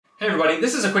Hey everybody,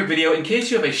 this is a quick video in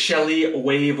case you have a Shelly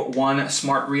Wave 1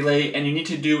 smart relay and you need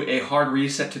to do a hard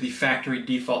reset to the factory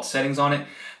default settings on it.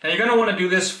 Now you're going to want to do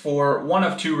this for one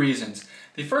of two reasons.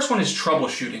 The first one is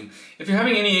troubleshooting. If you're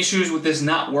having any issues with this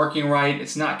not working right,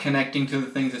 it's not connecting to the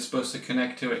things it's supposed to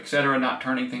connect to, etc., not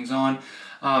turning things on,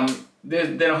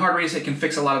 then a hard reset can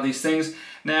fix a lot of these things.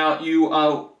 Now you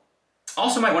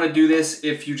also might want to do this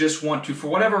if you just want to, for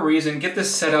whatever reason, get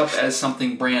this set up as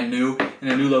something brand new in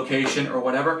a new location or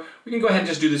whatever. We can go ahead and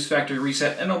just do this factory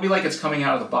reset and it'll be like it's coming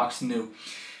out of the box new.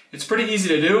 It's pretty easy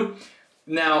to do.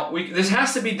 Now, this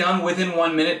has to be done within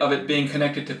 1 minute of it being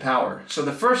connected to power. So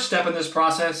the first step in this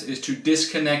process is to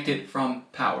disconnect it from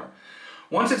power.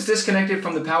 Once it's disconnected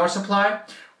from the power supply,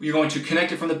 you're going to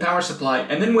connect it from the power supply,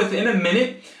 and then within a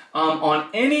minute, on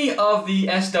any of the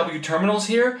SW terminals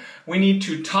here, we need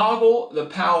to toggle the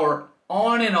power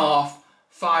on and off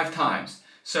 5 times.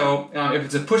 So if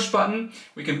it's a push button,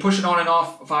 we can push it on and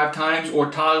off 5 times,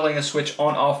 or toggling a switch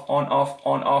on, off, on, off,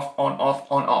 on, off, on,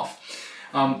 off, on,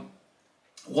 off.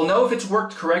 We'll know if it's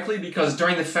worked correctly because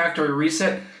during the factory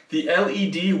reset, the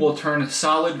LED will turn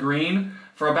solid green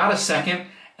for about a second,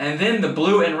 and then the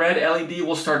blue and red LED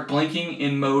will start blinking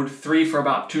in mode 3 for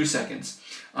about 2 seconds.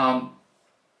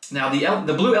 Now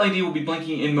the blue LED will be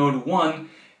blinking in mode 1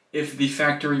 if the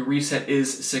factory reset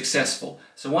is successful.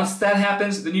 So once that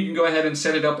happens, then you can go ahead and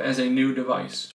set it up as a new device.